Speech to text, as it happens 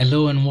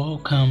Hello and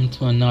welcome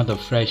to another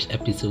fresh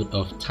episode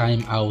of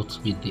Time Out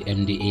with the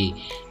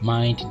MDA,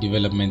 Mind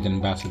Development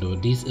Ambassador.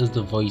 This is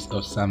the voice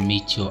of Sam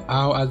Mitchell.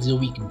 How has your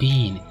week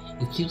been?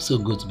 It feels so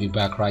good to be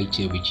back right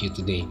here with you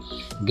today.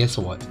 Guess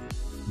what?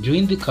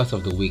 During the course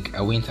of the week,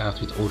 I went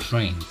out with old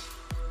friends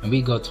and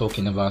we got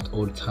talking about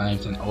old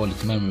times and all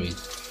its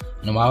memories.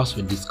 And whilst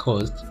we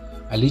discussed,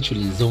 I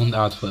literally zoned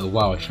out for a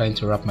while trying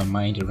to wrap my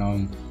mind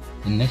around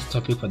the next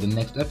topic for the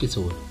next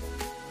episode.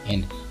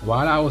 And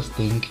while I was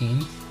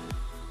thinking,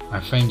 my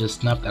friend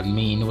just snapped at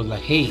me and was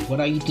like, "Hey, what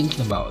are you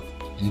thinking about?"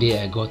 And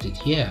there I got it.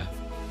 Yeah,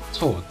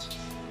 thought.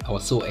 I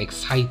was so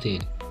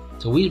excited.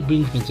 So which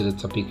brings me to the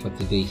topic for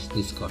today's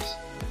discourse,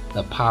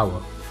 the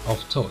power of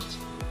thought.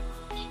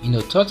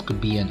 Thought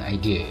could be an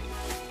idea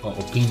or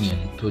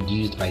opinion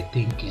produced by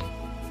thinking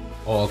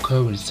or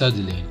occurring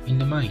suddenly in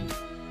the mind.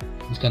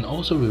 It can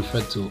also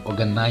refer to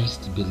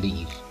organized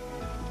belief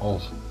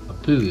of a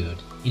period,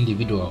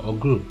 individual or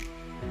group.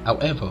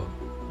 However,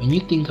 when you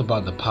think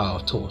about the power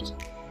of thought,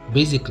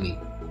 basically,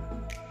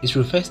 it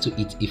refers to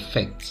its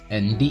effect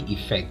and the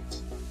effect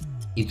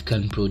it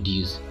can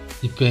produce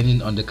depending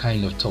on the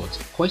kind of thought.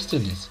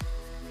 Question is,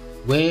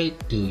 where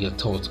do your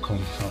thoughts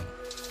come from?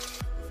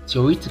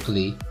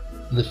 Theoretically,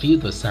 in the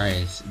field of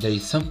science, there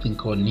is something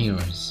called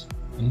neurons,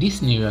 and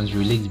these neurons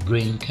release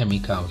brain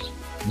chemicals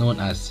known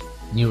as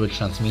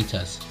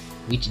neurotransmitters,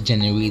 which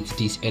generate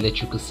these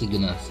electrical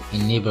signals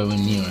in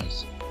neighboring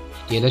neurons.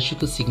 The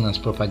electrical signals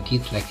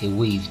propagate like a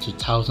wave to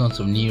thousands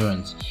of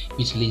neurons,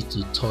 which leads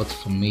to thought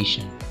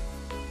formation.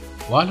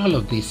 While all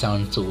of this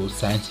sounds so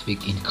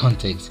scientific in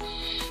context,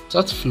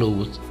 thought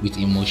flows with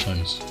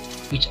emotions,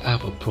 which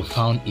have a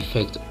profound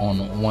effect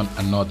on one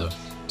another.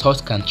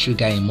 Thought can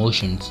trigger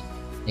emotions.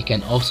 It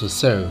can also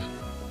serve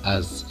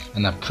as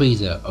an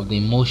appraiser of the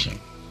emotion.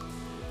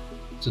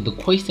 So the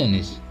question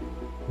is,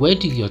 where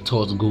do your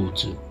thoughts go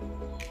to?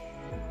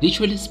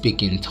 Literally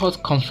speaking,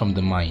 thought comes from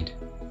the mind.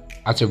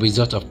 As a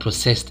result of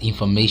processed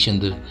information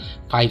the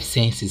five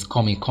senses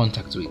come in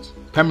contact with.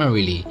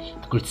 Primarily,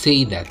 I could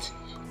say that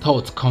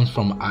thought comes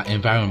from our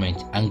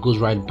environment and goes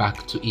right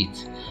back to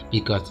it,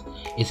 because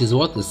it is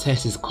what the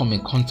senses come in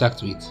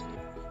contact with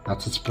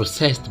that is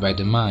processed by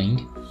the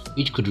mind,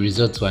 which could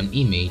result to an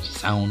image,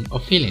 sound or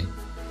feeling.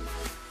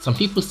 Some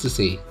people still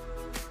say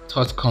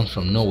thought comes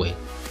from nowhere,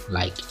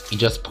 like it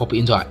just pop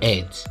into our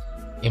heads,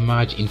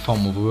 emerge in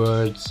form of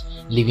words,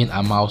 leaving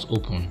our mouths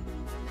open.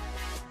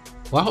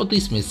 While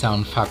this may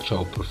sound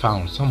factual or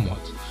profound somewhat,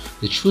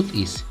 the truth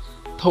is,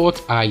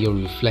 thoughts are your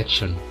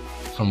reflection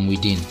from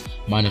within,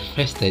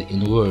 manifested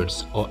in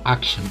words or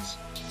actions.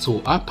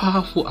 So how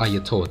powerful are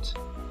your thoughts?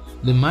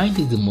 The mind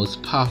is the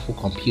most powerful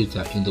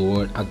computer in the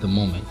world at the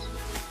moment.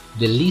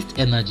 The least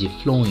energy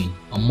flowing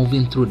or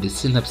moving through the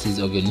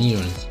synapses of your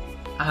neurons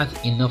has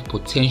enough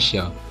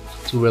potential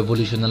to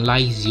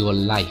revolutionize your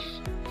life.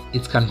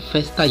 It can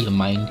fester your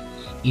mind,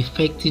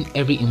 affecting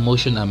every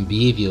emotion and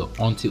behavior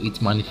until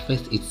it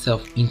manifests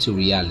itself into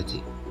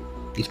reality.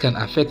 It can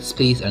affect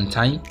space and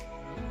time,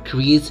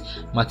 create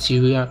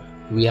material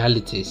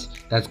realities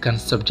that can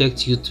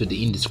subject you to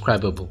the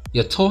indescribable.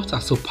 Your thoughts are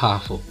so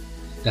powerful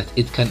that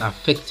it can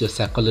affect your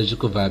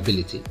psychological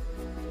viability.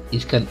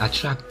 It can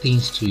attract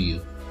things to you.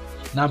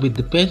 Now it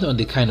depends on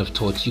the kind of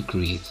thought you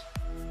create.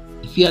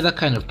 If you are that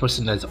kind of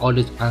person that is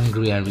always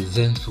angry and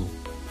resentful,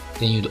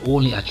 then you'd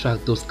only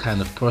attract those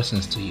kind of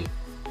persons to you.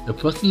 The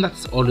person that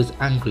is always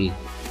angry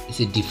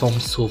is a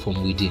deformed soul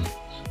from within,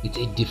 with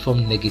a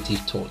deformed negative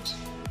thought.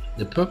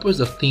 The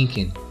purpose of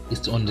thinking is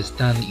to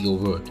understand your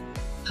world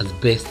as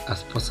best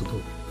as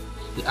possible.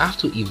 You have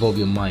to evolve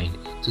your mind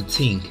to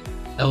think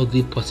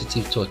healthy,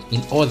 positive thoughts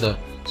in order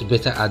to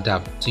better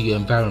adapt to your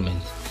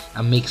environment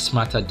and make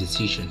smarter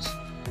decisions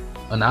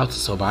on how to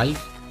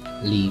survive,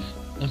 live,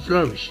 and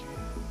flourish.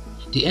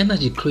 The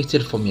energy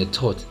created from your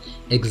thought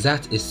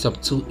exerts a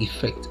subtle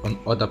effect on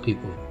other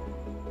people,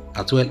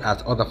 as well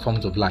as other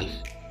forms of life,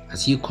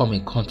 as you come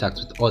in contact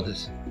with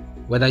others,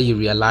 whether you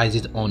realize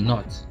it or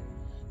not.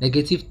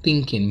 Negative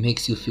thinking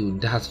makes you feel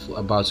doubtful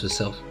about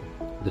yourself,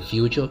 the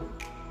future,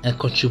 and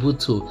contribute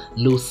to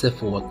low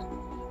self-worth.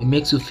 It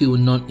makes you feel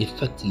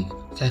non-effective.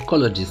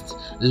 Psychologists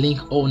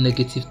link all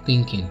negative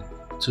thinking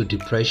to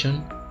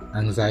depression,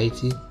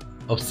 anxiety,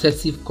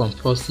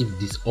 obsessive-compulsive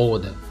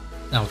disorder.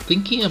 Now,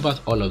 thinking about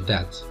all of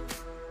that's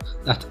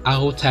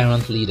how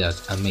tyrant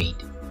leaders are made.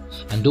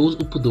 And those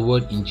who put the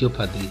world in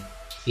jeopardy,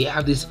 they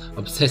have this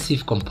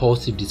obsessive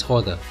compulsive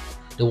disorder.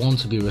 They want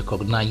to be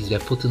recognized by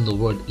putting the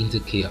world into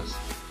chaos.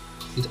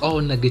 It's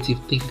all negative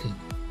thinking.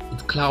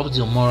 It clouds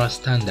your moral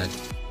standard.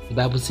 The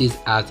Bible says,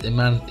 as a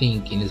man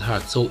think in his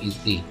heart, so is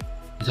he.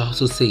 It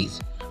also says,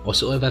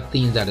 whatsoever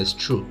things that is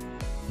true,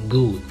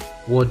 good,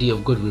 worthy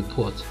of good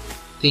report,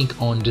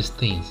 think on these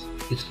things.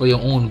 It's for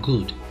your own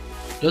good.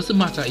 It doesn't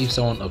matter if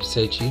someone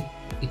upsets you.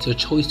 It's your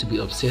choice to be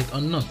upset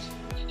or not.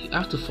 You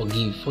have to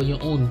forgive for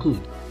your own good.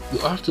 You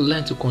have to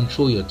learn to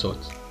control your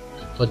thoughts,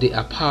 for they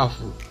are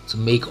powerful to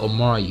make or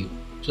mar you.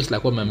 Just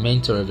like what my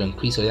mentor Reverend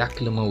Chris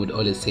Oyakilemo would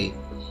always say,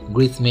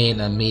 great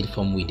men are made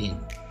from within.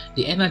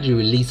 The energy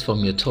released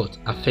from your thoughts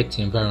affects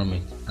the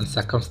environment and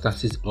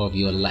circumstances of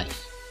your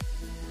life.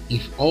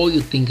 If all you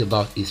think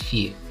about is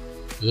fear,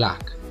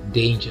 lack,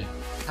 danger,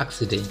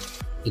 accident,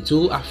 it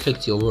will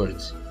affect your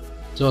words,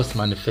 just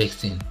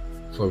manifesting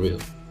for real.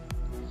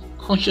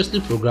 Consciously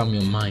program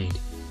your mind.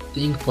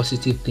 Think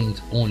positive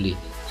things only.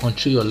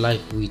 Control your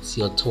life with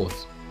your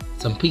thoughts.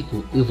 Some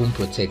people even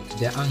protect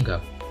their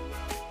anger.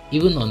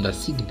 Even on the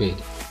sick bed,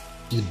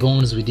 it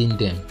burns within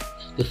them.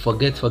 They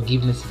forget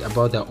forgiveness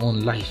about their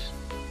own life.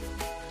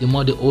 The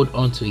more they hold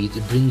on to it,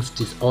 it brings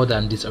disorder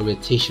and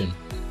disorientation.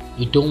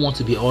 You don't want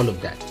to be all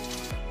of that.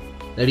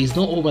 There is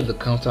no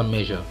over-the-counter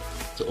measure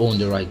to own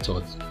the right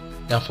thoughts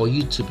than for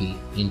you to be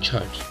in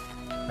charge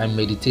by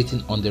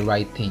meditating on the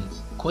right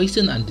things.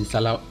 Question and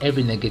disallow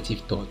every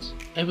negative thought.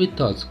 Every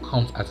thought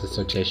comes as a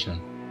suggestion.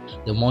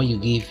 The more you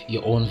give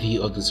your own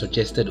view of the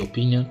suggested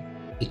opinion,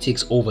 it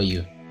takes over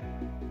you.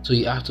 So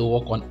you have to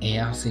work on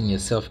enhancing your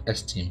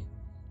self-esteem.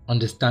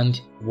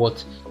 Understand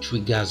what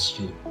triggers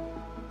you.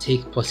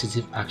 Take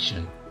positive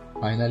action.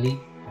 Finally,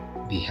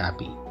 be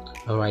happy.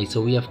 Alright,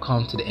 so we have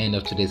come to the end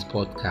of today's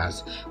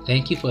podcast.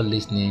 Thank you for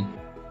listening.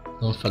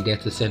 Don't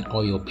forget to send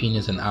all your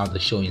opinions on how the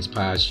show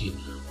inspires you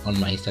on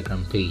my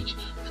Instagram page,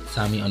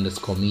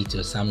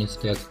 Sammy_Meteor. Sammy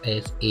spelled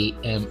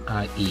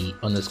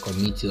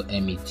SAMIE_Meteor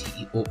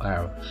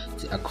METEOR.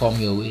 Till I come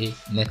your way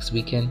next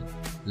weekend,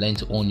 learn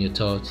to own your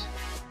thoughts.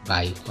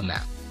 Bye for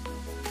now.